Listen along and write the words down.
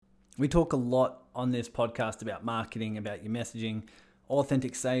We talk a lot on this podcast about marketing, about your messaging,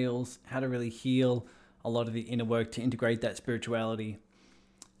 authentic sales, how to really heal a lot of the inner work to integrate that spirituality.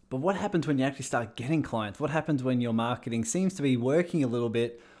 But what happens when you actually start getting clients? What happens when your marketing seems to be working a little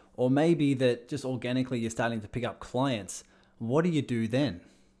bit, or maybe that just organically you're starting to pick up clients? What do you do then?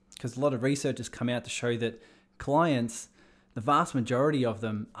 Because a lot of research has come out to show that clients, the vast majority of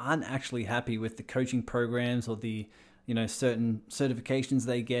them, aren't actually happy with the coaching programs or the certain certifications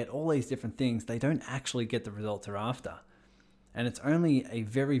they get, all these different things. They don't actually get the results they're after. And it's only a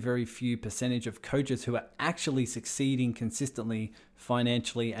very, very few percentage of coaches who are actually succeeding consistently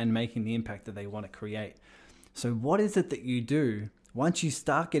financially and making the impact that they want to create. So what is it that you do once you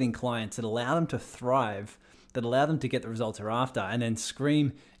start getting clients that allow them to thrive, that allow them to get the results they're after, and then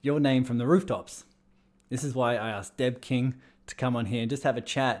scream your name from the rooftops? This is why I asked Deb King to come on here and just have a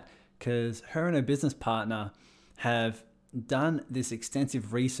chat, because her and her business partner have done this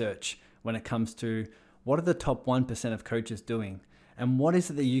extensive research when it comes to what are the top 1% of coaches doing, and what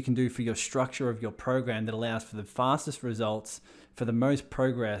is it that you can do for your structure of your program that allows for the fastest results, for the most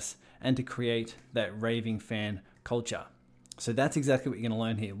progress, and to create that raving fan culture. So that's exactly what you're going to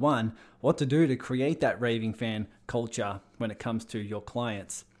learn here. 1, what to do to create that raving fan culture when it comes to your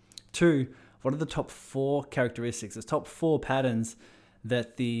clients. 2, what are the top 4 characteristics, the top 4 patterns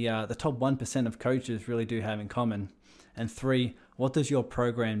that the top 1% of coaches really do have in common? And 3, what does your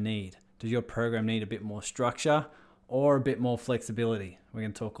program need? Does your program need a bit more structure or a bit more flexibility? We're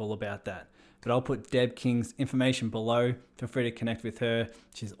going to talk all about that. But I'll put Deb King's information below. Feel free to connect with her.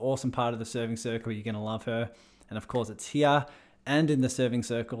 She's an awesome part of the Serving Circle. You're going to love her. And of course, it's here and in the Serving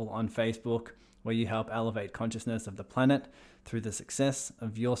Circle on Facebook, where you help elevate consciousness of the planet through the success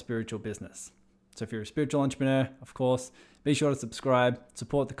of your spiritual business. So if you're a spiritual entrepreneur, of course, be sure to subscribe,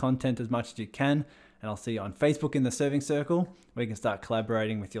 support the content as much as you can, and I'll see you on Facebook in the Serving Circle, where you can start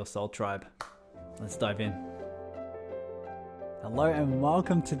collaborating with your soul tribe. Let's dive in. Hello and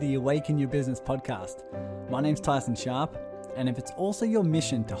welcome to the Awaken Your Business podcast. My name's Tyson Sharp, and if it's also your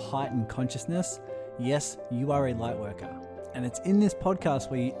mission to heighten consciousness, yes, you are a light worker. And it's in this podcast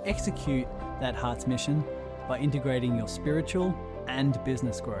where you execute that heart's mission by integrating your spiritual and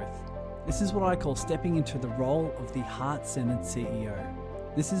business growth. This is what I call stepping into the role of the heart-centered CEO.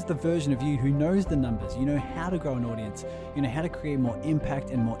 This is the version of you who knows the numbers, you know how to grow an audience, you know how to create more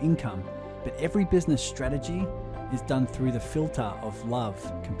impact and more income. But every business strategy is done through the filter of love,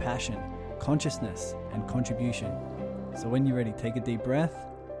 compassion, consciousness, and contribution. So when you're ready, take a deep breath,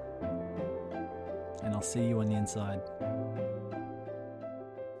 and I'll see you on the inside.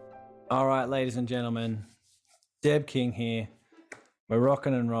 All right, ladies and gentlemen, Deb King here. We're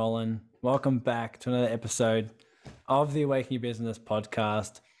rocking and rolling. Welcome back to another episode of the Awaken Your Business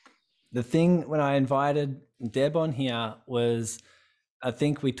podcast. The thing when I invited Deb on here was, I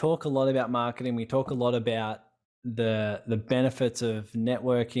think we talk a lot about marketing. We talk a lot about the benefits of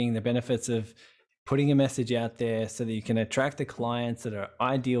networking, the benefits of putting a message out there so that you can attract the clients that are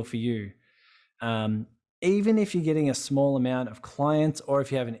ideal for you. Even if you're getting a small amount of clients, or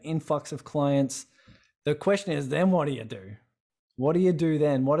if you have an influx of clients, the question is, then what do you do? What do you do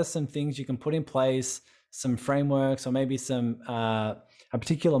then? What are some things you can put in place, some frameworks, or maybe some a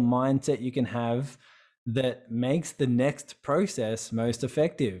particular mindset you can have that makes the next process most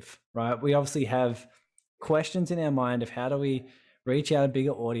effective, right? We obviously have questions in our mind of how do we reach out a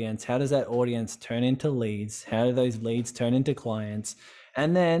bigger audience? How does that audience turn into leads? How do those leads turn into clients?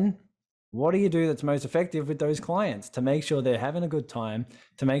 And then what do you do that's most effective with those clients to make sure they're having a good time,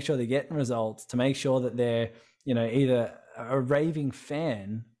 to make sure they're getting results, to make sure that they're, either a raving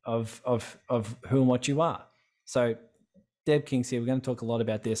fan of who and what you are. So Deb King's here. We're going to talk a lot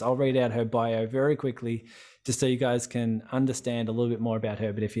about this. I'll read out her bio very quickly just so you guys can understand a little bit more about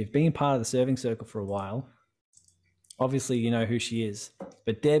her. But if you've been part of the Serving Circle for a while, obviously you know who she is.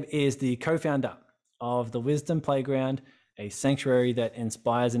 But Deb is the co-founder of the Wisdom Playground, a sanctuary that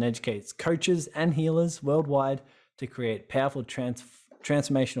inspires and educates coaches and healers worldwide to create powerful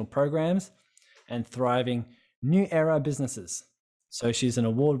transformational programs and thriving new era businesses. So she's an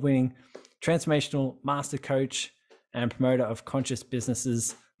award-winning transformational master coach and promoter of conscious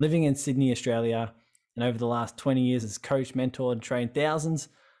businesses living in Sydney, Australia. And over the last 20 years has coached, mentored, and trained thousands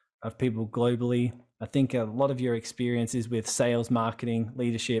of people globally. I think a lot of your experience is with sales, marketing,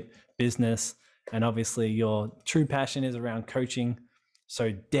 leadership, business, and obviously your true passion is around coaching.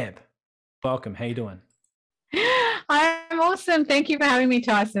 So Deb, welcome. How you doing? I'm awesome. Thank you for having me,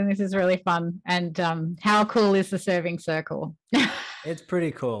 Tyson. This is really fun. And how cool is the Serving Circle? It's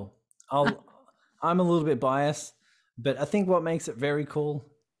pretty cool. I'm a little bit biased, but I think what makes it very cool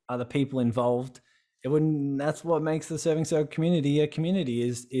are the people involved It wouldn't. That's what makes the Serving Circle community a community,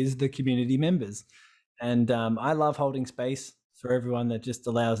 is the community members. And I love holding space for everyone that just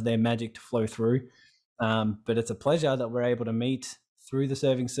allows their magic to flow through. But it's a pleasure that we're able to meet through the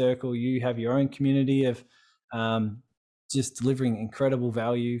Serving Circle. You have your own community of just delivering incredible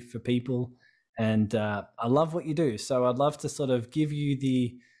value for people. And I love what you do. So I'd love to sort of give you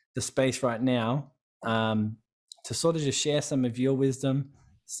the space right now to sort of just share some of your wisdom,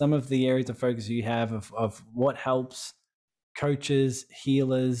 some of the areas of focus you have of what helps coaches,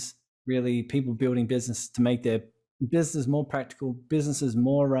 healers, really people building business to make their business more practical, businesses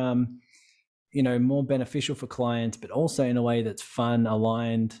more, more beneficial for clients, but also in a way that's fun,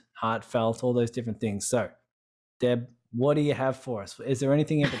 aligned, heartfelt, all those different things. So, Deb, what do you have for us? Is there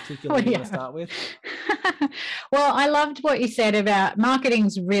anything in particular you want to start with? Well, I loved what you said about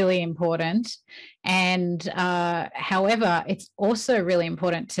marketing's really important. And however, it's also really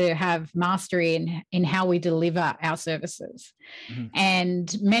important to have mastery in how we deliver our services. Mm-hmm.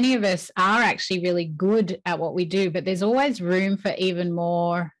 And many of us are actually really good at what we do, but there's always room for even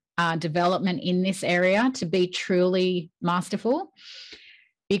more development in this area to be truly masterful.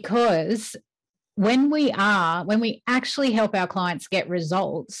 Because when we actually help our clients get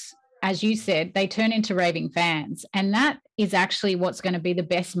results, as you said, they turn into raving fans. And that is actually what's going to be the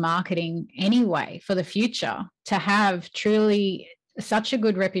best marketing anyway for the future, to have truly such a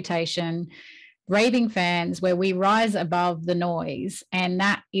good reputation, raving fans where we rise above the noise. And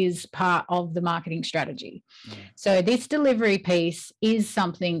that is part of the marketing strategy. Mm. So this delivery piece is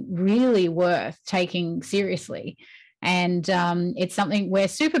something really worth taking seriously. And it's something we're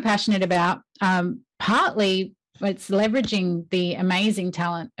super passionate about. Partly it's leveraging the amazing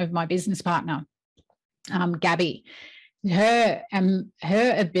talent of my business partner, Gabby. Her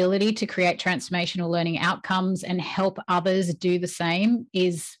ability to create transformational learning outcomes and help others do the same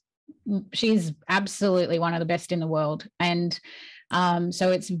she's absolutely one of the best in the world. And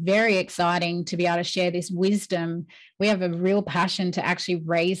so it's very exciting to be able to share this wisdom. We have a real passion to actually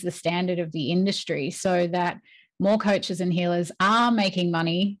raise the standard of the industry so that more coaches and healers are making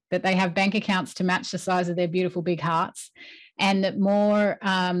money, that they have bank accounts to match the size of their beautiful big hearts, and that more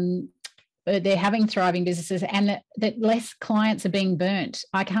they're having thriving businesses, and that less clients are being burnt.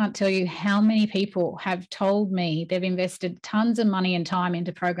 I can't tell you how many people have told me they've invested tons of money and time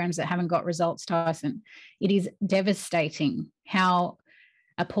into programs that haven't got results, Tyson. It is devastating how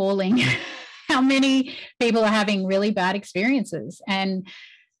appalling how many people are having really bad experiences. And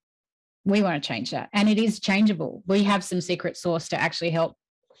we want to change that. And it is changeable. We have some secret sauce to actually help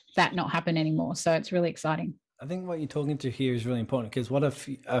that not happen anymore. So it's really exciting. I think what you're talking to here is really important, because what if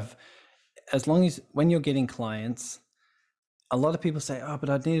as long as when you're getting clients, a lot of people say, oh, but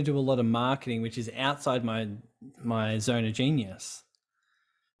I need to do a lot of marketing, which is outside my zone of genius.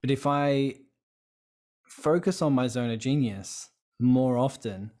 But if I focus on my zone of genius more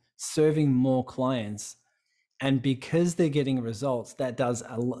often, serving more clients, and because they're getting results, that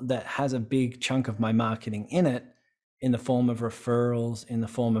has a big chunk of my marketing in it, in the form of referrals, in the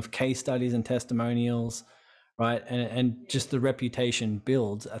form of case studies and testimonials, right? And just the reputation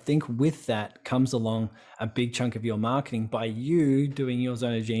builds. I think with that comes along a big chunk of your marketing by you doing your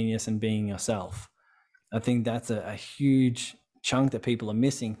zone of genius and being yourself. I think that's a huge chunk that people are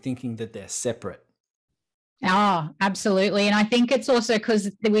missing, thinking that they're separate. Oh, absolutely. And I think it's also because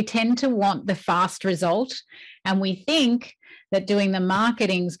we tend to want the fast result, and we think that doing the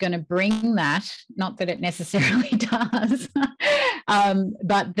marketing is going to bring that, not that it necessarily does,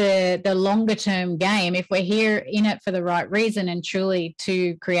 but the longer term game, if we're here in it for the right reason and truly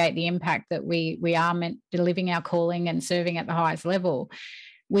to create the impact that we are meant to, living our calling and serving at the highest level,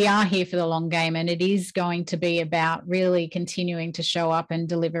 we are here for the long game. And it is going to be about really continuing to show up and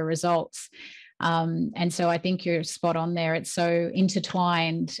deliver results. And so I think you're spot on there. It's so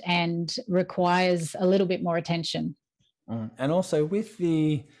intertwined and requires a little bit more attention. And also with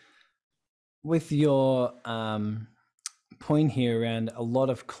your point here around a lot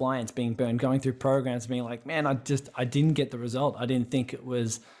of clients being burned, going through programs, being like, man, I didn't get the result. I didn't think it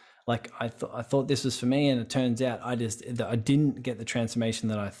was like, I thought this was for me. And it turns out I didn't get the transformation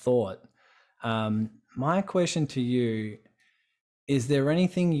that I thought. My question to you, is there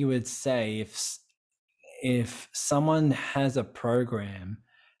anything you would say if someone has a program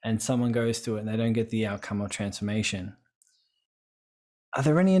and someone goes through it and they don't get the outcome or transformation? Are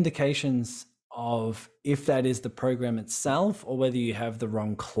there any indications of if that is the program itself, or whether you have the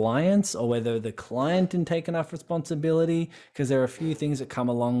wrong clients, or whether the client didn't take enough responsibility? Because there are a few things that come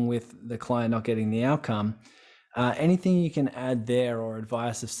along with the client not getting the outcome. Anything you can add there, or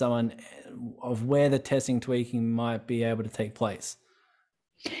advice of someone of where the testing tweaking might be able to take place?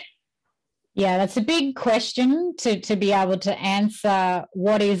 Yeah, that's a big question to be able to answer.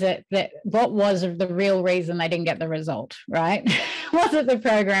 What was the real reason they didn't get the result, right? Was it the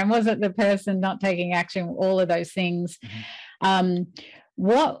program? Was it the person not taking action? All of those things. Um,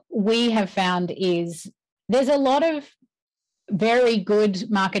 what we have found is there's a lot of very good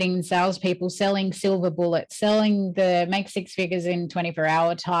marketing and salespeople selling silver bullets, selling the make six figures in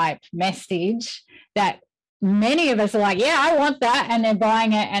 24-hour type message that many of us are like, yeah, I want that. And they're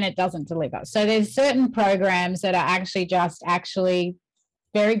buying it and it doesn't deliver. So there's certain programs that are actually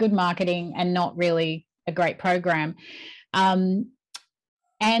very good marketing and not really a great program.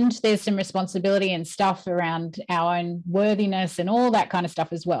 And there's some responsibility and stuff around our own worthiness and all that kind of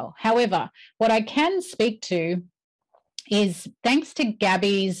stuff as well. However, what I can speak to is thanks to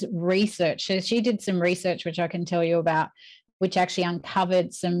Gabby's research. So she did some research, which I can tell you about, which actually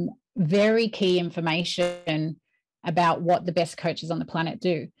uncovered some very key information about what the best coaches on the planet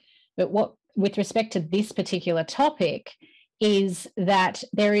do. But with respect to this particular topic, is that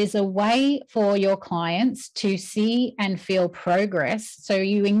there is a way for your clients to see and feel progress. So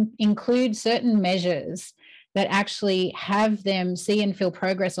you include certain measures that actually have them see and feel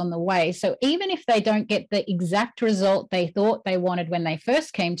progress on the way. So even if they don't get the exact result they thought they wanted when they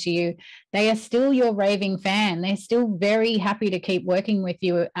first came to you, they are still your raving fan. They're still very happy to keep working with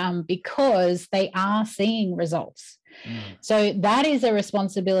you because they are seeing results. So that is a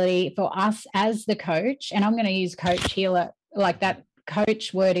responsibility for us as the coach. And I'm going to use coach here, like that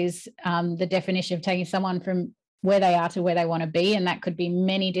coach word is the definition of taking someone from where they are to where they want to be. And that could be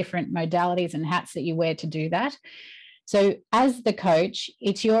many different modalities and hats that you wear to do that. So as the coach,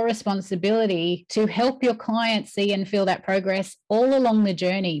 it's your responsibility to help your clients see and feel that progress all along the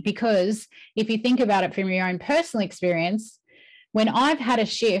journey. Because if you think about it from your own personal experience, when I've had a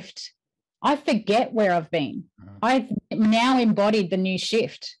shift, I forget where I've been. I've now embodied the new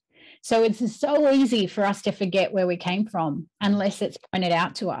shift. So it's so easy for us to forget where we came from unless it's pointed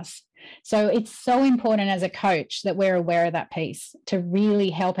out to us. So it's so important as a coach that we're aware of that piece to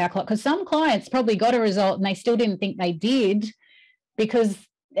really help our clients, because some clients probably got a result and they still didn't think they did because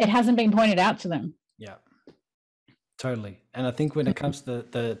it hasn't been pointed out to them. Yeah, totally. And I think when it comes to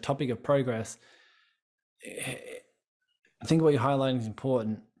the topic of progress, I think what you're highlighting is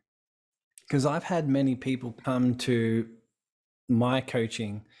important, because I've had many people come to my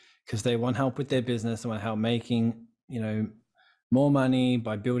coaching because they want help with their business, they want help making, more money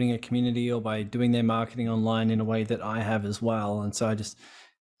by building a community or by doing their marketing online in a way that I have as well. And so I just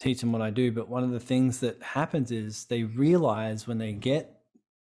teach them what I do. But one of the things that happens is they realize when they get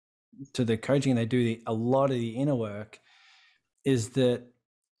to the coaching and they do a lot of the inner work, is that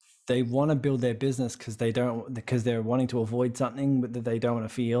they want to build their business because they're wanting to avoid something that they don't want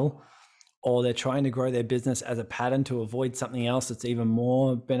to feel, or they're trying to grow their business as a pattern to avoid something else that's even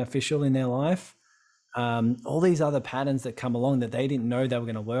more beneficial in their life. All these other patterns that come along that they didn't know they were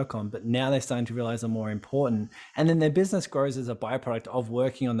going to work on, but now they're starting to realize are more important. And then their business grows as a byproduct of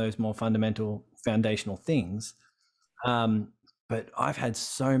working on those more fundamental foundational things. But I've had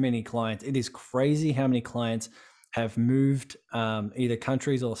so many clients. It is crazy how many clients have moved either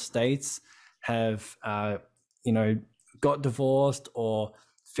countries or states, have, got divorced or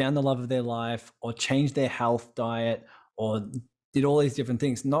found the love of their life or changed their health diet or did all these different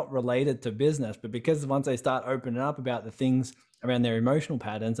things not related to business, but because once they start opening up about the things around their emotional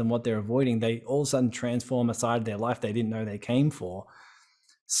patterns and what they're avoiding, they all of a sudden transform a side of their life they didn't know they came for.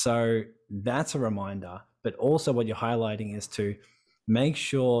 So that's a reminder. But also what you're highlighting is to make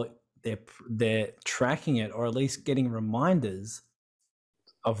sure they're tracking it, or at least getting reminders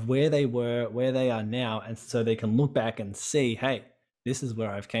of where they were, where they are now. And so they can look back and see, hey, this is where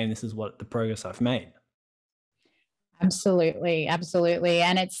I've came. This is what the progress I've made. Absolutely.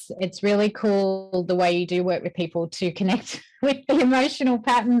 And it's really cool the way you do work with people to connect with the emotional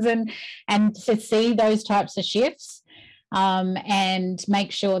patterns and to see those types of shifts, and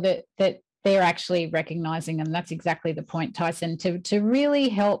make sure that they're actually recognizing them. That's exactly the point, Tyson, to really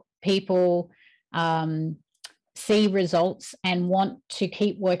help people see results and want to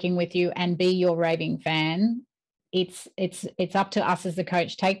keep working with you and be your raving fan. It's up to us as the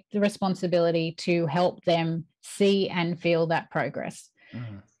coach. Take the responsibility to help them see and feel that progress.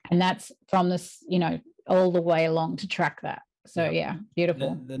 And that's from this, all the way along to track that. So yeah,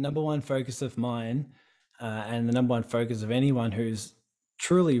 beautiful. The number one focus of mine, and the number one focus of anyone who's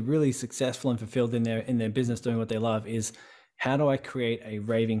truly really successful and fulfilled in their business doing what they love, is how do I create a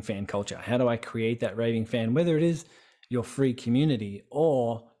raving fan culture? How do I create that raving fan, whether it is your free community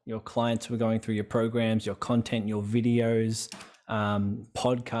or your clients who are going through your programs, your content, your videos,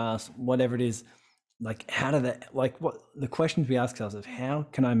 podcasts, whatever it is. Like, what the questions we ask ourselves is, how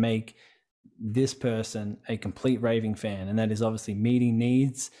can I make this person a complete raving fan, and that is obviously meeting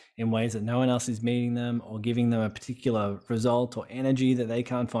needs in ways that no one else is meeting them, or giving them a particular result or energy that they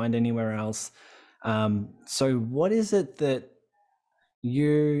can't find anywhere else. So what is it that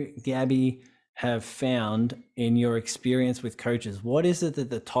you, Gabby, have found in your experience with coaches? What is it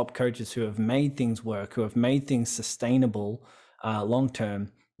that the top coaches who have made things work, who have made things sustainable long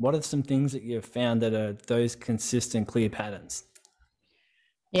term, what are some things that you've found that are those consistent, clear patterns?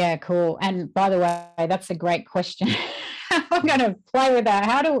 Yeah, cool. And by the way, that's a great question. I'm going to play with that.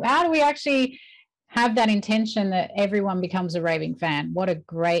 How do we actually have that intention that everyone becomes a raving fan? What a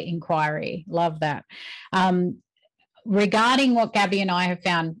great inquiry. Love that. Regarding what Gabby and I have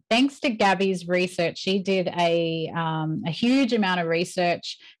found, thanks to Gabby's research, she did a huge amount of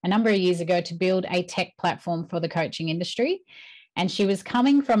research a number of years ago to build a tech platform for the coaching industry. And she was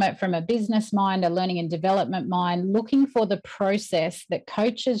coming from it from a business mind, a learning and development mind, looking for the process that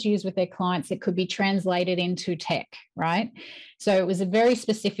coaches use with their clients that could be translated into tech, right? So it was a very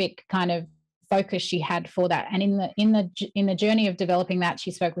specific kind of focus she had for that. And in the journey of developing that,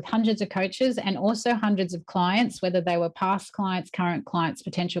 she spoke with hundreds of coaches and also hundreds of clients, whether they were past clients, current clients,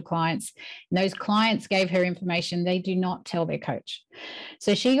 potential clients. And those clients gave her information they do not tell their coach.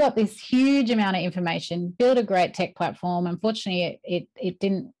 So she got this huge amount of information, built a great tech platform. Unfortunately, it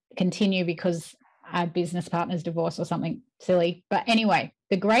didn't continue because our business partner's divorce or something silly. But anyway,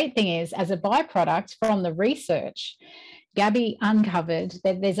 the great thing is, as a byproduct from the research, Gabby uncovered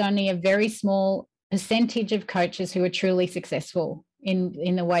that there's only a very small percentage of coaches who are truly successful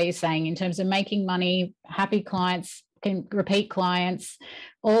in the way you're saying, in terms of making money, happy clients, can repeat clients,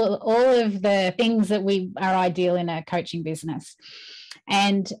 all of the things that we are ideal in a coaching business.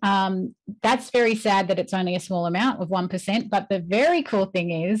 And that's very sad that it's only a small amount of 1%. But the very cool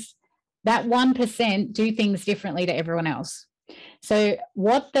thing is that 1% do things differently to everyone else. So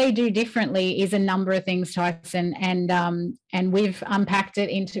what they do differently is a number of things, Tyson, and we've unpacked it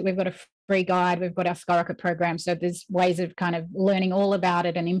into, we've got a free guide, we've got our Skyrocket program. So there's ways of kind of learning all about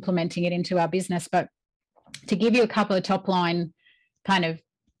it and implementing it into our business. But to give you a couple of top line kind of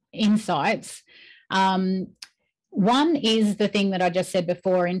insights, one is the thing that I just said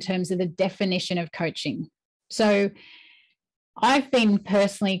before in terms of the definition of coaching. So I've been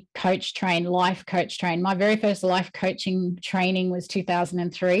personally life coach trained. My very first life coaching training was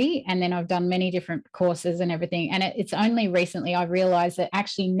 2003. And then I've done many different courses and everything. And it's only recently I've realized that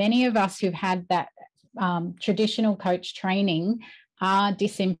actually many of us who've had that traditional coach training are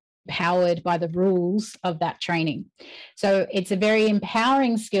disempowered by the rules of that training. So it's a very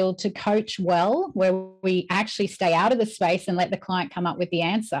empowering skill to coach well, where we actually stay out of the space and let the client come up with the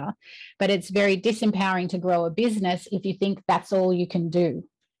answer. But it's very disempowering to grow a business if you think that's all you can do.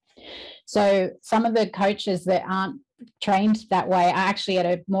 So some of the coaches that aren't trained that way are actually at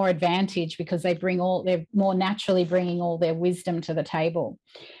a more advantage because they're more naturally bringing all their wisdom to the table.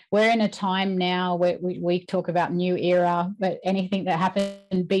 We're in a time now where we talk about new era, but anything that happened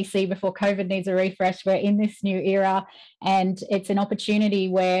in BC before COVID needs a refresh. We're in this new era, and it's an opportunity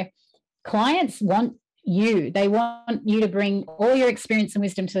where clients want you. They want you to bring all your experience and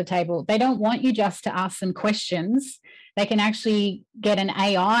wisdom to the table. They don't want you just to ask them questions. They can actually get an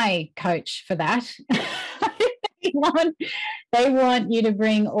AI coach for that. They want you to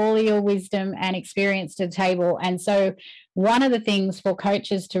bring all your wisdom and experience to the table. And so one of the things for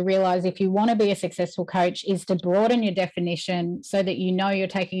coaches to realize, if you want to be a successful coach, is to broaden your definition so that you know you're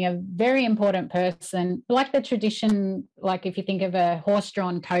taking a very important person, like the tradition, like if you think of a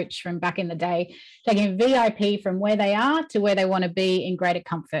horse-drawn coach from back in the day, taking a VIP from where they are to where they want to be in greater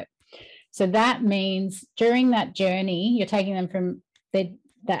comfort. So that means during that journey, you're taking them from the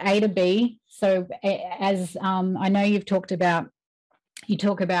A to B. So as I know you talk about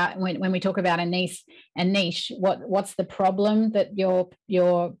when we talk about a niche, what's the problem that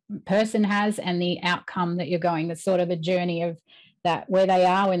your person has and the outcome that you're going, the sort of the journey of that, where they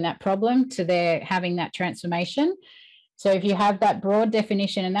are in that problem to their having that transformation. So if you have that broad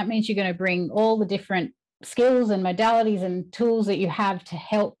definition, and that means you're going to bring all the different skills and modalities and tools that you have to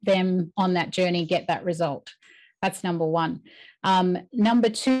help them on that journey get that result. That's number one. Number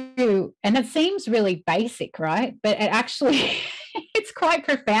two, and it seems really basic, right? But it actually, it's quite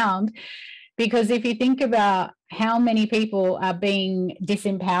profound, because if you think about how many people are being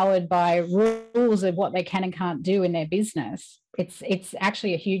disempowered by rules of what they can and can't do in their business, it's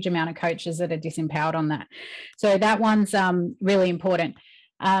actually a huge amount of coaches that are disempowered on that. So that one's really important.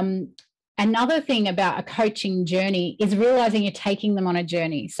 Another thing about a coaching journey is realizing you're taking them on a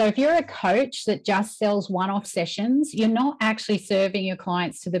journey. So if you're a coach that just sells one-off sessions, you're not actually serving your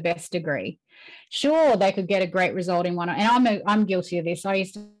clients to the best degree. Sure, they could get a great result in one, and I'm guilty of this. I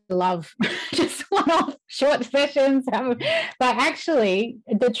used to love just one-off short sessions. But actually,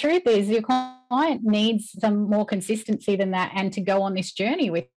 the truth is your client needs some more consistency than that and to go on this journey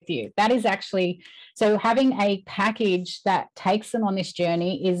with you. That is actually, so having a package that takes them on this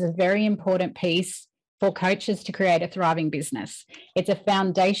journey is a very important piece for coaches to create a thriving business. It's a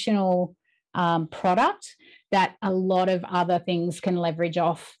foundational product that a lot of other things can leverage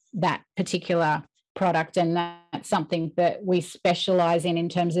off that particular product, and that's something that we specialize in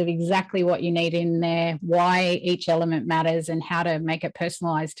terms of exactly what you need in there, why each element matters, and how to make it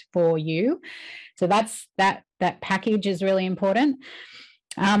personalized for you. So that's that package is really important.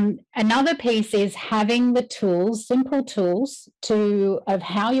 Another piece is having the tools, simple tools of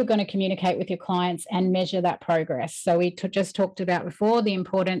how you're going to communicate with your clients and measure that progress. So we just talked about before the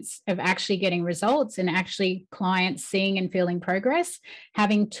importance of actually getting results and actually clients seeing and feeling progress.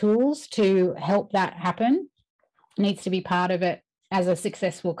 Having tools to help that happen needs to be part of it as a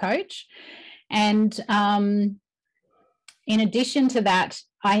successful coach. And in addition to that,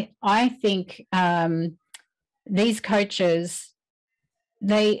 I think these coaches,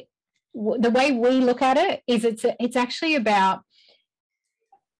 the way we look at it is it's actually about,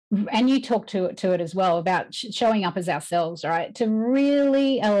 and you talk to it as well, about showing up as ourselves, right? To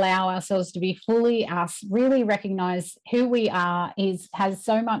really allow ourselves to be fully us, really recognize who we are has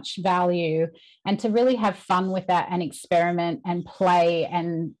so much value, and to really have fun with that and experiment and play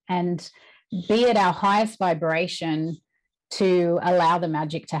and be at our highest vibration to allow the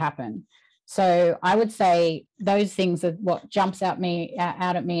magic to happen. So I would say those things are what jumps out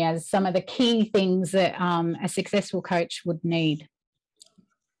at me as some of the key things that a successful coach would need.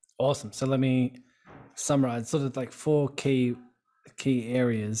 Awesome. So let me summarize sort of like 4 key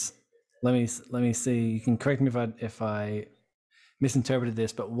areas. Let me see. You can correct me if I misinterpreted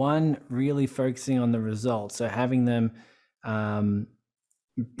this, but 1, really focusing on the results. So having them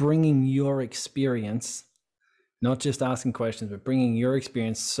bringing your experience, not just asking questions, but bringing your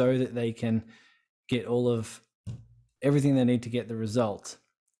experience so that they can get all of everything they need to get the result.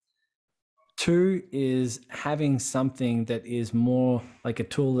 2 is having something that is more like a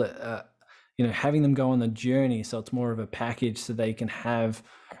tool that, having them go on the journey. So it's more of a package so they can have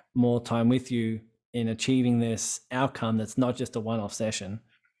more time with you in achieving this outcome that's not just a one-off session.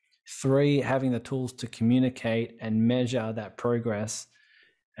 3, having the tools to communicate and measure that progress.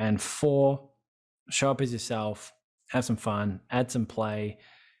 And 4, show up as yourself, have some fun, add some play.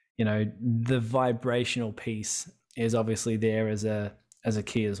 The vibrational piece is obviously there as a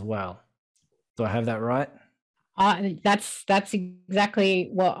key as well. Do I have that right? That's exactly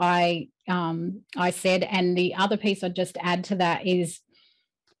what I said. And the other piece I'd just add to that is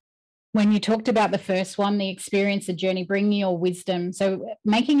when you talked about the first one, the experience, the journey, bringing your wisdom. So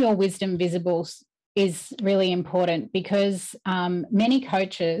making your wisdom visible is really important, because many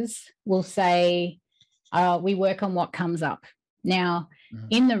coaches will say, we work on what comes up. Now,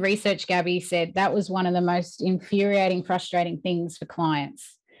 in the research, Gabby said that was one of the most infuriating, frustrating things for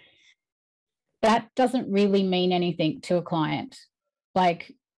clients. That doesn't really mean anything to a client.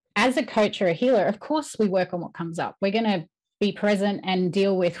 Like, as a coach or a healer, of course we work on what comes up. We're going to be present and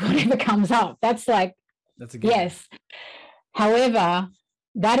deal with whatever comes up. That's a good yes. However,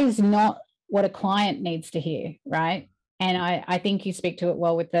 that is not what a client needs to hear, right? And I think you speak to it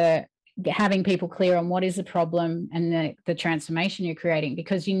well with the having people clear on what is the problem and the transformation you're creating,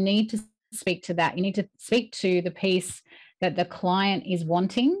 because you need to speak to that. You need to speak to the piece that the client is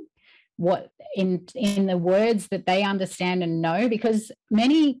wanting, what in the words that they understand and know, because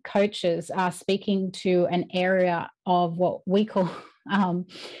many coaches are speaking to an area of what we call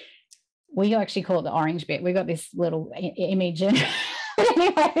we actually call it the orange bit. We got this little image, and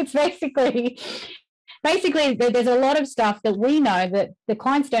anyway, it's basically there's a lot of stuff that we know that the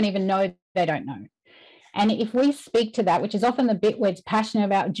clients don't even know they don't know. And if we speak to that, which is often the bit where it's passionate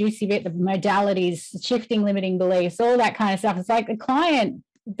about, juicy bit, the modalities, shifting limiting beliefs, all that kind of stuff, it's like the client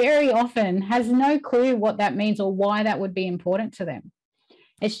very often has no clue what that means or why that would be important to them.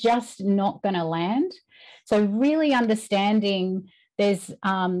 It's just not going to land. So really understanding there's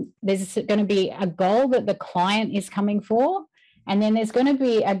going to be a goal that the client is coming for, and then there's going to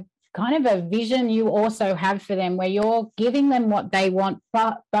be a kind of a vision you also have for them where you're giving them what they want,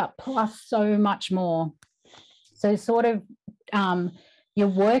 but plus so much more. So sort of you're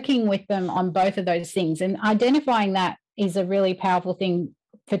working with them on both of those things, and identifying that is a really powerful thing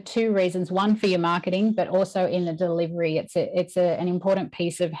for 2 reasons. 1, for your marketing, but also in the delivery. It's an important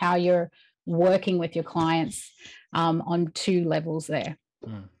piece of how you're working with your clients on 2 levels there.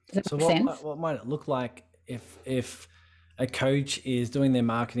 Does that make sense? What might it look like if a coach is doing their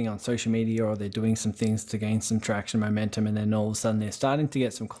marketing on social media, or they're doing some things to gain some traction, momentum, and then all of a sudden they're starting to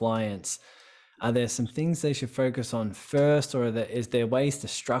get some clients, are there some things they should focus on first, or is there ways to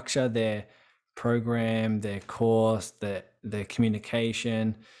structure their program, their course, their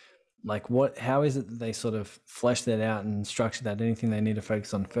communication? Like how is it that they sort of flesh that out and structure that? Anything they need to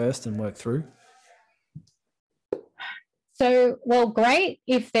focus on first and work through? So, well, great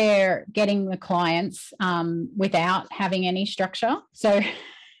if they're getting the clients without having any structure. So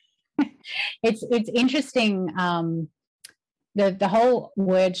it's interesting. The whole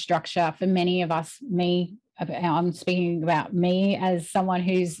word structure for many of us, I'm speaking about me as someone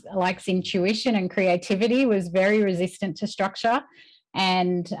who's likes intuition and creativity, was very resistant to structure.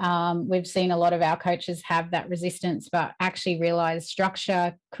 And we've seen a lot of our coaches have that resistance, but actually realize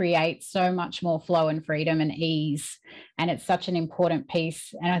structure creates so much more flow and freedom and ease. And it's such an important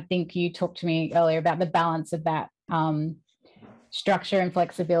piece. And I think you talked to me earlier about the balance of that structure and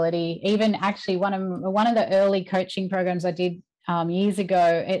flexibility. Even actually one of the early coaching programs I did years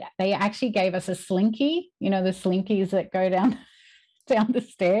ago, they actually gave us a slinky, the slinkies that go down the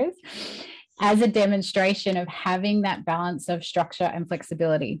stairs, as a demonstration of having that balance of structure and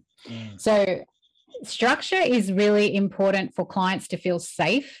flexibility. So structure is really important for clients to feel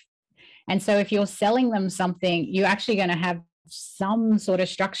safe. And so if you're selling them something, you're actually going to have some sort of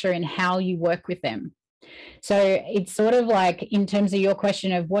structure in how you work with them. So it's sort of like, in terms of your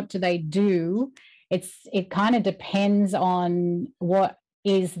question of what do they do, it kind of depends on what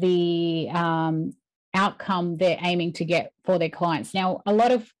is the outcome they're aiming to get for their clients. Now, a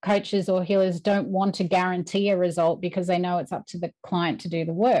lot of coaches or healers don't want to guarantee a result because they know it's up to the client to do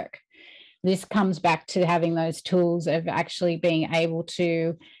the work. This comes back to having those tools of actually being able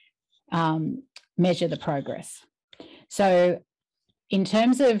to measure the progress. So in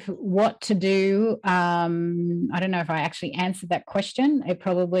terms of what to do, I don't know if I actually answered that question.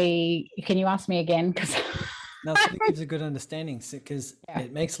 Can you ask me again? No, that gives a good understanding, because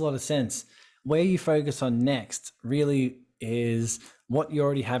it makes a lot of sense. Where you focus on next really is what you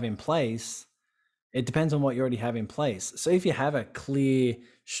already have in place. It depends on what you already have in place. So if you have a clear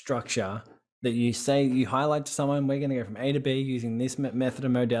structure that you highlight to someone, we're going to go from A to B using this method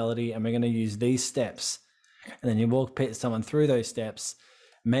and modality, and we're going to use these steps. And then you walk someone through those steps.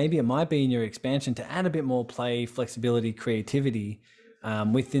 Maybe it might be in your expansion to add a bit more play, flexibility, creativity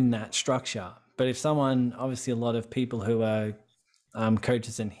within that structure. But if someone, obviously a lot of people who are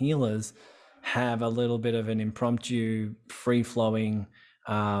coaches and healers have a little bit of an impromptu, free-flowing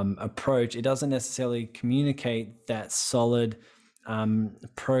approach, it doesn't necessarily communicate that solid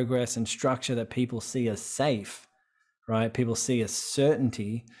progress and structure that people see as safe, right? People see as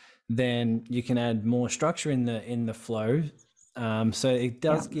certainty. Then you can add more structure in the flow. So it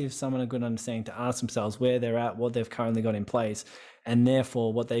does give someone a good understanding to ask themselves where they're at, what they've currently got in place, and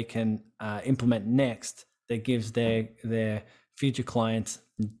therefore what they can implement next that gives their future clients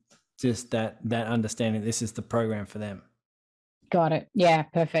just that understanding this is the program for them. Got it. Yeah,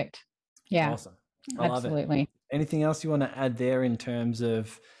 perfect. Yeah. Awesome. I love it. Absolutely. Anything else you want to add there in terms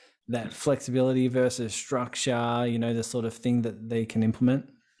of that flexibility versus structure, the sort of thing that they can implement?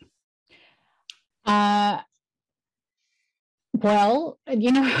 Well,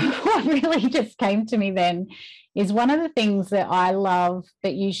 what really just came to me then is one of the things that I love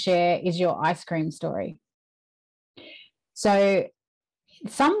that you share is your ice cream story. So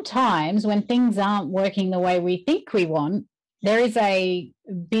sometimes when things aren't working the way we think we want, there is a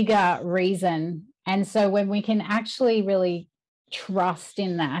bigger reason. And so when we can actually really trust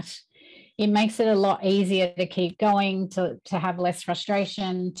in that, it makes it a lot easier to keep going, to have less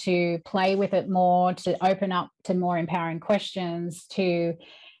frustration, to play with it more, to open up to more empowering questions, to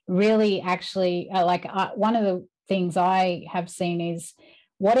really actually, one of the things I have seen is,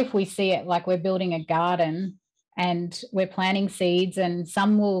 what if we see it like we're building a garden and we're planting seeds, and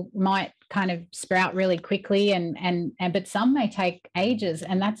some might kind of sprout really quickly, and but some may take ages,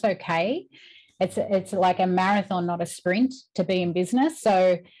 and that's okay. It's like a marathon, not a sprint, to be in business.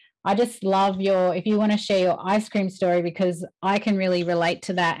 So I just love if you want to share your ice cream story, because I can really relate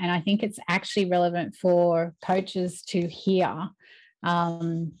to that. And I think it's actually relevant for coaches to hear.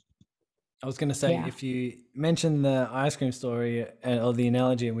 I was going to say, if you mention the ice cream story or the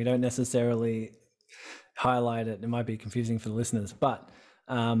analogy, and we don't necessarily highlight it, it might be confusing for the listeners. But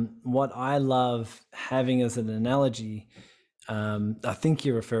what I love having as an analogy, I think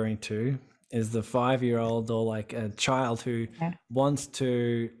you're referring to, is the 5-year-old or like a child who wants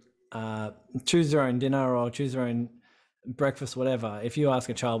to choose their own dinner or choose their own breakfast, whatever. If you ask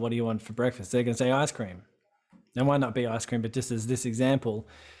a child, what do you want for breakfast? They're going to say ice cream. It might not be ice cream, but just as this example,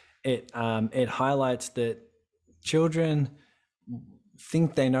 it highlights that children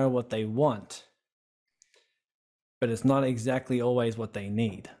think they know what they want, but it's not exactly always what they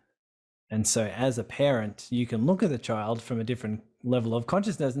need. And so as a parent, you can look at the child from a different level of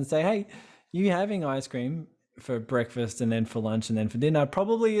consciousness and say, hey, you having ice cream for breakfast and then for lunch and then for dinner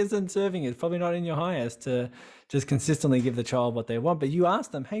probably isn't serving. It's probably not in your highest to just consistently give the child what they want. But you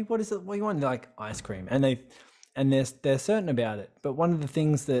ask them, hey, what is it? What do you want? They're like, ice cream. And they're certain about it. But one of the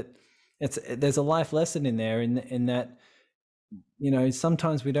things that there's a life lesson in there in that, you know,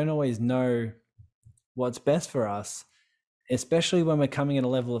 sometimes we don't always know what's best for us, especially when we're coming at a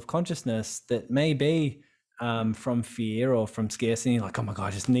level of consciousness that may be from fear or from scarcity, like, oh my God,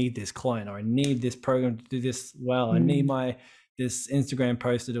 I just need this client, or I need this program to do this well. I need this Instagram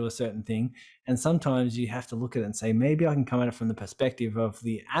post to do a certain thing. And sometimes you have to look at it and say, maybe I can come at it from the perspective of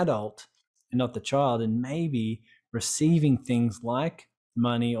the adult and not the child, and maybe receiving things like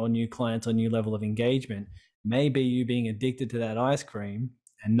money or new clients or new level of engagement may be you being addicted to that ice cream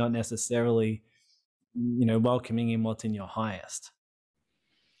and not necessarily, you know, welcoming in what's in your highest.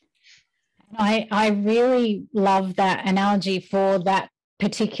 I really love that analogy for that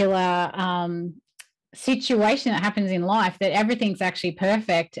particular situation that happens in life, that everything's actually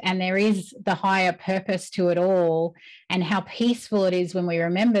perfect and there is the higher purpose to it all, and how peaceful it is when we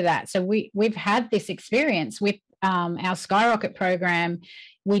remember that. So we've had this experience with our Skyrocket program.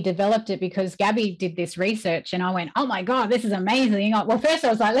 We developed it because Gabby did this research and I went, oh my God, this is amazing. Well, first I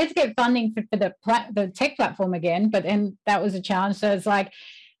was like, let's get funding for the tech platform again. But then that was a challenge. So it's like,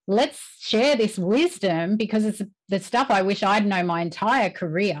 let's share this wisdom, because it's the stuff I wish I'd known my entire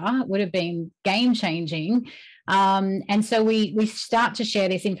career. Would have been game changing. And so we start to share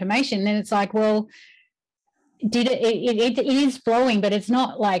this information. Then it's like, well, it is flowing, but it's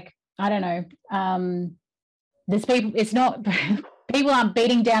not like, I don't know, there's people, it's not people aren't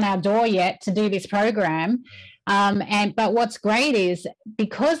beating down our door yet to do this program. But what's great is,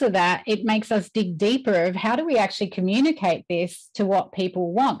 because of that, it makes us dig deeper of how do we actually communicate this to what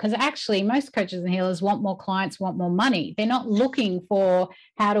people want? Because actually most coaches and healers want more clients, want more money. They're not looking for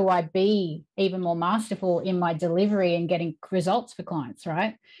how do I be even more masterful in my delivery and getting results for clients,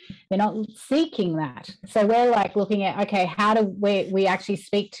 right? They're not seeking that. So we're like looking at, okay, how do we actually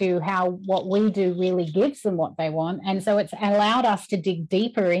speak to how what we do really gives them what they want? And so it's allowed us to dig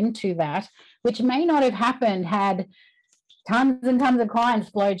deeper into that, which may not have happened had tons and tons of clients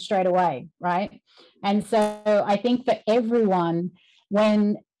flowed straight away, right? And so I think for everyone,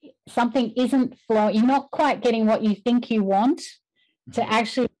 when something isn't flowing, you're not quite getting what you think you want, to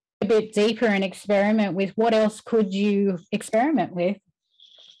actually a bit deeper and experiment with what else could you experiment with,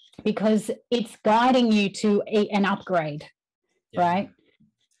 because it's guiding you to an upgrade, right?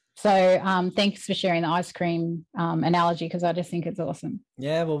 So thanks for sharing the ice cream analogy, because I just think it's awesome.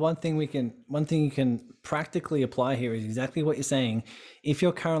 Yeah, well, one thing you can practically apply here is exactly what you're saying. If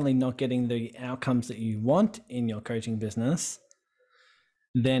you're currently not getting the outcomes that you want in your coaching business,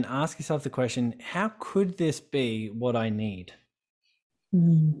 then ask yourself the question, how could this be what I need?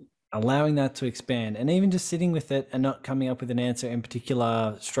 Allowing that to expand, and even just sitting with it and not coming up with an answer in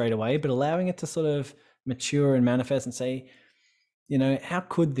particular straight away, but allowing it to sort of mature and manifest and say, you know, how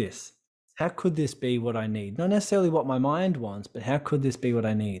could this be what I need? Not necessarily what my mind wants, but how could this be what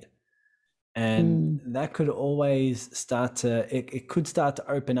I need? And that could always it could start to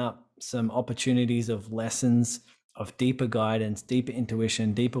open up some opportunities of lessons, of deeper guidance, deeper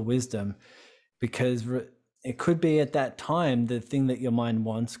intuition, deeper wisdom, because it could be at that time, the thing that your mind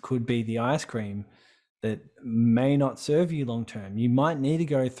wants could be the ice cream that may not serve you long term. You might need to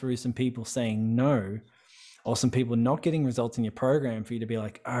go through some people saying no, or some people not getting results in your program for you to be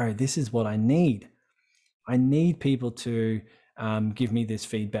like, oh, this is what I need. I need people to give me this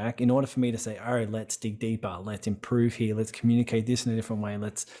feedback in order for me to say, oh, let's dig deeper, let's improve here, let's communicate this in a different way,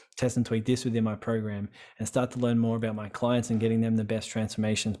 let's test and tweak this within my program, and start to learn more about my clients and getting them the best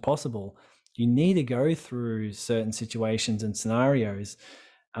transformations possible. You need to go through certain situations and scenarios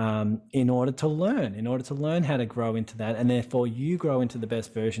in order to learn how to grow into that, and therefore you grow into the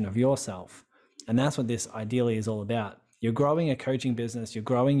best version of yourself. And that's what this ideally is all about. You're growing a coaching business, you're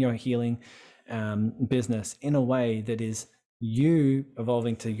growing your healing business in a way that is you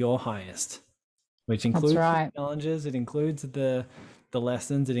evolving to your highest, which includes the challenges, it includes the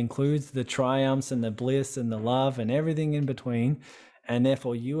lessons, it includes the triumphs and the bliss and the love and everything in between. And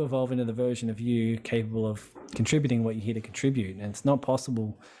therefore you evolve into the version of you capable of contributing what you're here to contribute. And it's not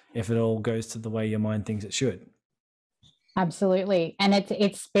possible if it all goes to the way your mind thinks it should. Absolutely. And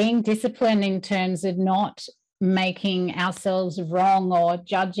it's being disciplined in terms of not making ourselves wrong or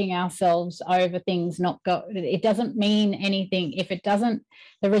judging ourselves over things not go. It doesn't mean anything. If it doesn't,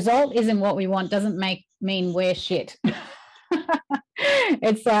 the result isn't what we want, doesn't mean we're shit.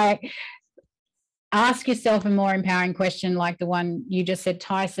 It's like, ask yourself a more empowering question like the one you just said,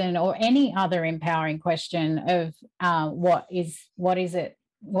 Tyson, or any other empowering question of what is it?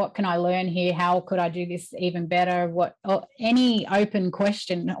 What can I learn here? How could I do this even better? Or any open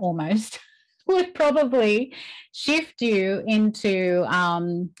question almost would probably shift you into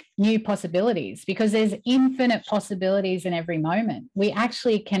new possibilities, because there's infinite possibilities in every moment. We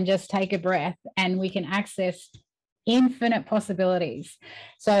actually can just take a breath and we can access infinite possibilities.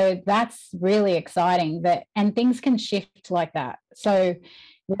 So that's really exciting, and things can shift like that. So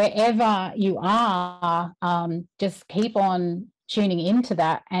wherever you are, just keep on tuning into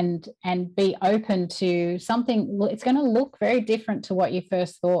that and be open to something. It's going to look very different to what you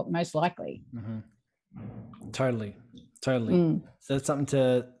first thought, most likely. Totally. So that's something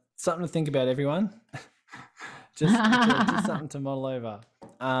to think about, everyone. just something to mull over.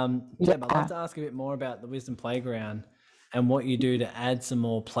 Deb, I'd love to ask a bit more about the Wisdom Playground and what you do to add some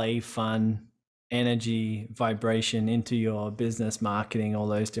more play, fun, energy, vibration into your business, marketing, all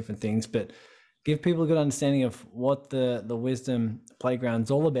those different things. But give people a good understanding of what the Wisdom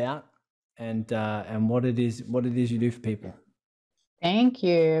Playground's all about, and what it is you do for people. Thank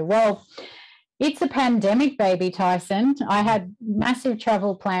you. Well, it's a pandemic, baby, Tyson. I had massive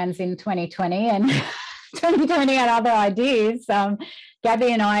travel plans in 2020, and 2020 had other ideas.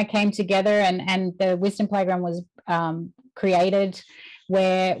 Gabby and I came together, and the Wisdom Playground was created,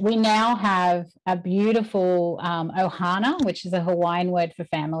 where we now have a beautiful ohana, which is a Hawaiian word for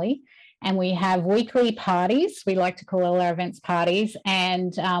family. And we have weekly parties. We like to call all our events parties.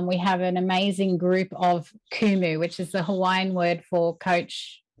 And we have an amazing group of kumu, which is the Hawaiian word for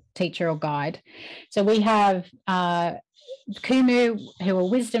coach, teacher, or guide. So we have kumu, who are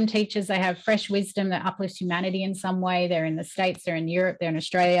wisdom teachers. They have fresh wisdom that uplifts humanity in some way. They're in the States, they're in Europe, they're in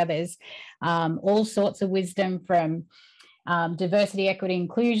Australia. There's all sorts of wisdom, from diversity, equity,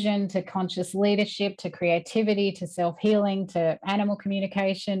 inclusion, to conscious leadership, to creativity, to self-healing, to animal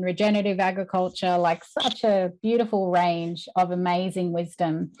communication, regenerative agriculture, like such a beautiful range of amazing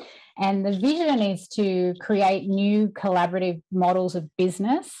wisdom. And the vision is to create new collaborative models of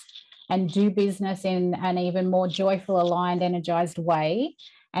business and do business in an even more joyful, aligned, energized way.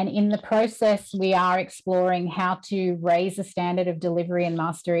 And in the process, we are exploring how to raise the standard of delivery and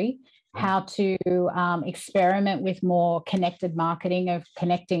mastery, how to experiment with more connected marketing, of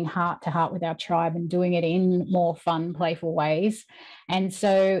connecting heart to heart with our tribe and doing it in more fun, playful ways. And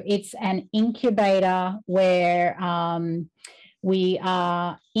so it's an incubator where we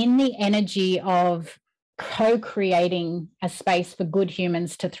are in the energy of co-creating a space for good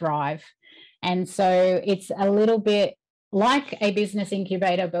humans to thrive. And so it's a little bit like a business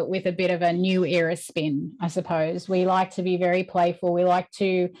incubator, but with a bit of a new era spin, I suppose. We like to be very playful. We like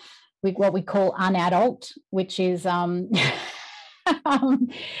to what we call unadult, which is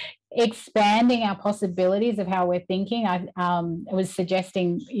expanding our possibilities of how we're thinking. I was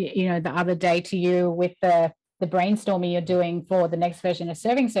suggesting, the other day to you, with the brainstorming you're doing for the next version of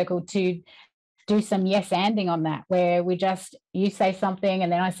Serving Circle, to do some yes-anding on that, where you say something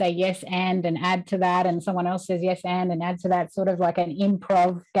and then I say yes and add to that, and someone else says yes and add to that, sort of like an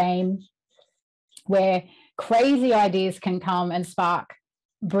improv game where crazy ideas can come and spark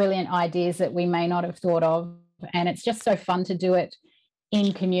brilliant ideas that we may not have thought of. And it's just so fun to do it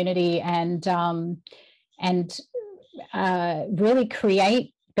in community and really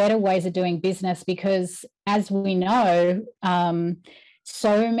create better ways of doing business, because as we know,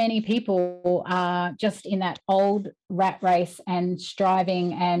 so many people are just in that old rat race and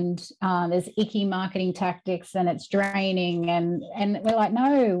striving, and there's icky marketing tactics, and it's draining, and we're like,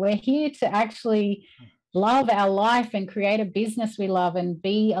 no, we're here to actually love our life and create a business we love and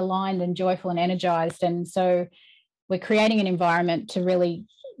be aligned and joyful and energized. And so we're creating an environment to really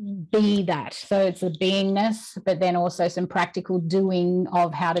be that. So it's a beingness, but then also some practical doing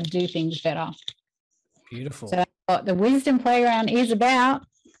of how to do things better. Beautiful. So that's what the Wisdom Playground is about.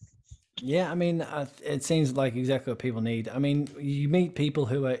 Yeah, I mean, it seems like exactly what people need. I mean, you meet people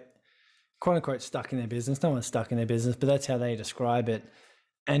who are quote unquote stuck in their business. No one's stuck in their business, but that's how they describe it.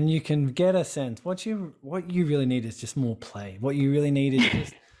 And you can get a sense what you really need is just more play. What you really need is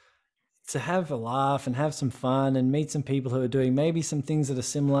just to have a laugh and have some fun and meet some people who are doing maybe some things that are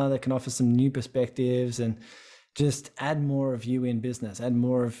similar, that can offer some new perspectives, and just add more of you in business, add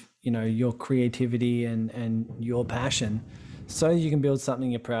more of, your creativity and your passion, so you can build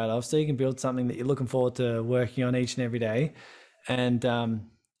something you're proud of, so you can build something that you're looking forward to working on each and every day, and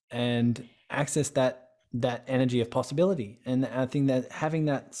access that that energy of possibility. And I think that having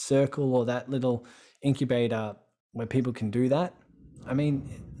that circle or that little incubator where people can do that, I mean,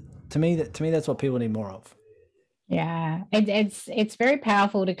 to me that's what people need more of. Yeah, it's very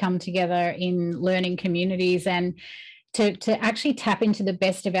powerful to come together in learning communities and to actually tap into the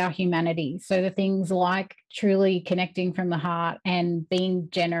best of our humanity. So the things like truly connecting from the heart and being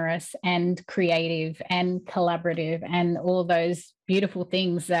generous and creative and collaborative and all those beautiful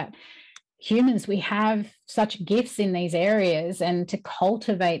things that humans, we have such gifts in these areas, and to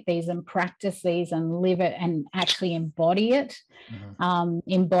cultivate these and practice these and live it and actually embody it,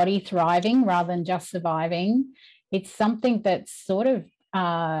 embody thriving rather than just surviving. It's something that's sort of,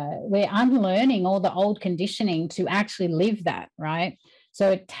 we're unlearning all the old conditioning to actually live that, right?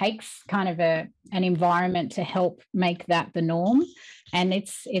 So it takes kind of an environment to help make that the norm. And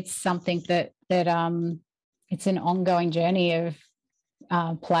it's something that it's an ongoing journey of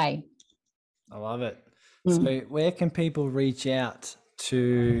play. I love it. So where can people reach out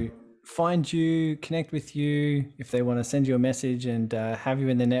to find you, connect with you, if they want to send you a message and have you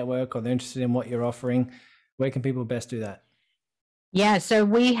in the network, or they're interested in what you're offering? Where can people best do that? Yeah, so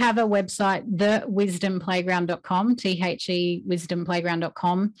we have a website, thewisdomplayground.com,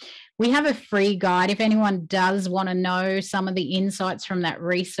 thewisdomplayground.com. We have a free guide. If anyone does want to know some of the insights from that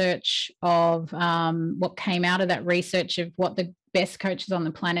research of what came out of that research of what the best coaches on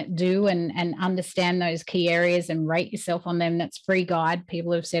the planet do, and understand those key areas and rate yourself on them, that's free guide.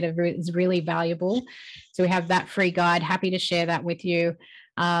 People have said is really valuable. So we have that free guide. Happy to share that with you.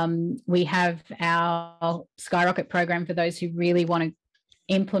 We have our Skyrocket program for those who really want to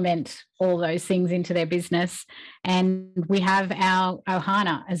implement all those things into their business. And we have our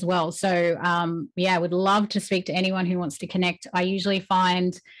Ohana as well. So I would love to speak to anyone who wants to connect. I usually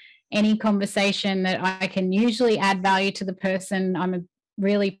find any conversation that I can usually add value to the person. I'm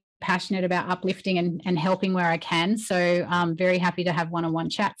really passionate about uplifting and helping where I can. So I'm very happy to have one-on-one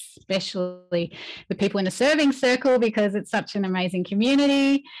chats, especially with people in the serving circle, because it's such an amazing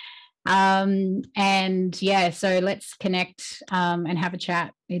community. So let's connect and have a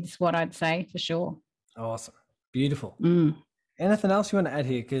chat. It's what I'd say for sure. Awesome. Beautiful. Anything else you want to add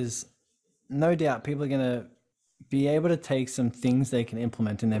here? Because no doubt people are going to be able to take some things they can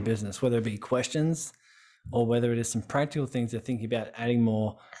implement in their business, whether it be questions or whether it is some practical things they're thinking about adding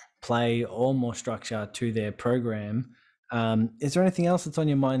more play or more structure to their program. Is there anything else that's on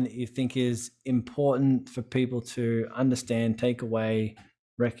your mind that you think is important for people to understand, take away,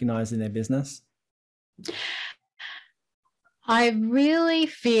 recognize in their business? I really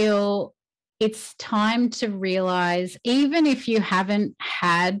feel it's time to realize, even if you haven't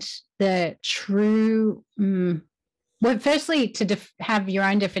had the true, firstly, to have your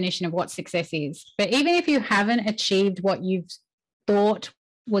own definition of what success is. But even if you haven't achieved what you've thought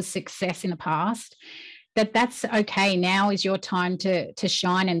was success in the past, that's okay. Now is your time to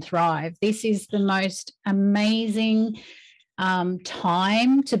shine and thrive. This is the most amazing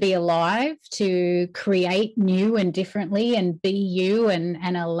time to be alive, to create new and differently and be you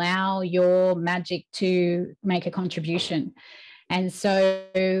and allow your magic to make a contribution. And so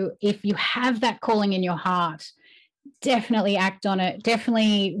if you have that calling in your heart, definitely act on it.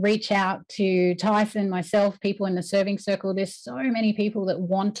 Definitely reach out to Tyson, myself, people in the serving circle. There's so many people that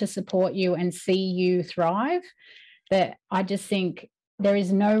want to support you and see you thrive, that I just think there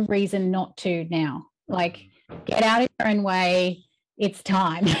is no reason not to now. Like, get out of your own way. It's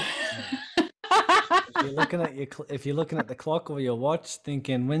time. If you're looking at the clock or your watch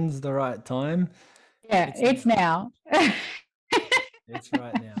thinking, when's the right time? Yeah, it's now. It's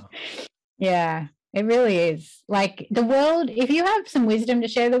right now. Yeah, it really is. Like, the world, if you have some wisdom to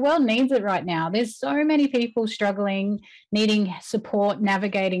share, the world needs it right now. There's so many people struggling, needing support,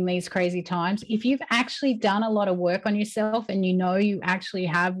 navigating these crazy times. If you've actually done a lot of work on yourself and you know you actually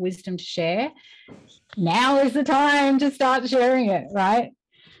have wisdom to share, now is the time to start sharing it, right?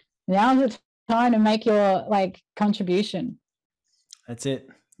 Now is the time to make your contribution. That's it.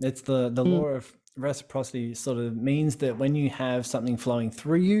 It's the law of reciprocity. Sort of means that when you have something flowing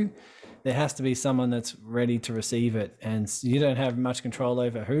through you, there has to be someone that's ready to receive it. And you don't have much control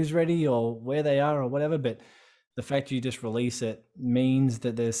over who's ready or where they are or whatever, but the fact you just release it means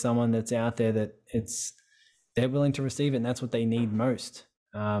that there's someone that's out there that they're willing to receive it, and that's what they need most.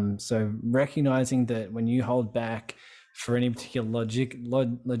 So recognizing that when you hold back for any particular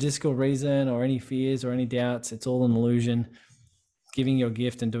logistical reason or any fears or any doubts, it's all an illusion. Giving your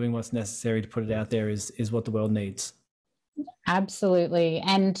gift and doing what's necessary to put it out there is what the world needs. Absolutely.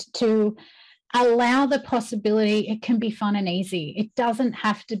 And to allow the possibility, it can be fun and easy. It doesn't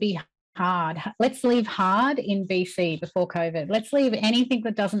have to be hard. Let's leave hard in BC before COVID. Let's leave anything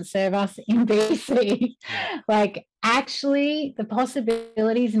that doesn't serve us in BC. Like, actually, the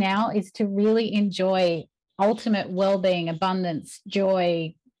possibilities now is to really enjoy ultimate well-being, abundance,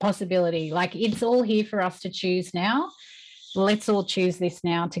 joy, possibility. Like, it's all here for us to choose now. Let's all choose this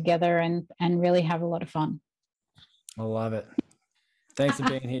now together and really have a lot of fun. I love it. Thanks for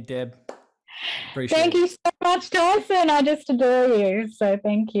being here, Deb. Appreciate Thank you so much, Tyson. I just adore you. So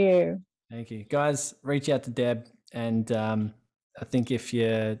thank you. Thank you. Guys, reach out to Deb. And I think if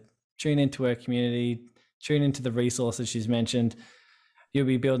you tune into her community, tune into the resources she's mentioned, you'll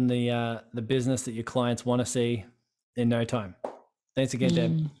be building the business that your clients want to see in no time. Thanks again,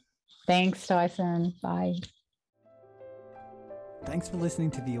 Deb. Thanks, Tyson. Bye. Thanks for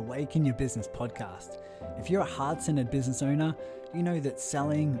listening to the Awaken Your Business podcast. If you're a heart-centered business owner, you know that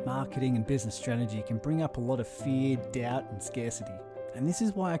selling, marketing, and business strategy can bring up a lot of fear, doubt, and scarcity. And this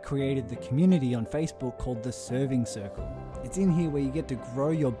is why I created the community on Facebook called the Serving Circle. It's in here where you get to grow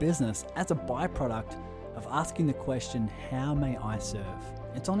your business as a byproduct of asking the question, how may I serve?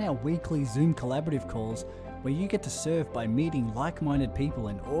 It's on our weekly Zoom collaborative calls where you get to serve by meeting like-minded people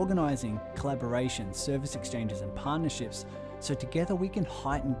and organizing collaborations, service exchanges, and partnerships so together we can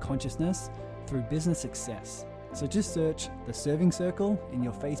heighten consciousness through business success. So just search the Serving Circle in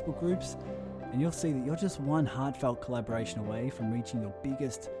your Facebook groups and you'll see that you're just one heartfelt collaboration away from reaching your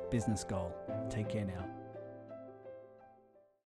biggest business goal. Take care now.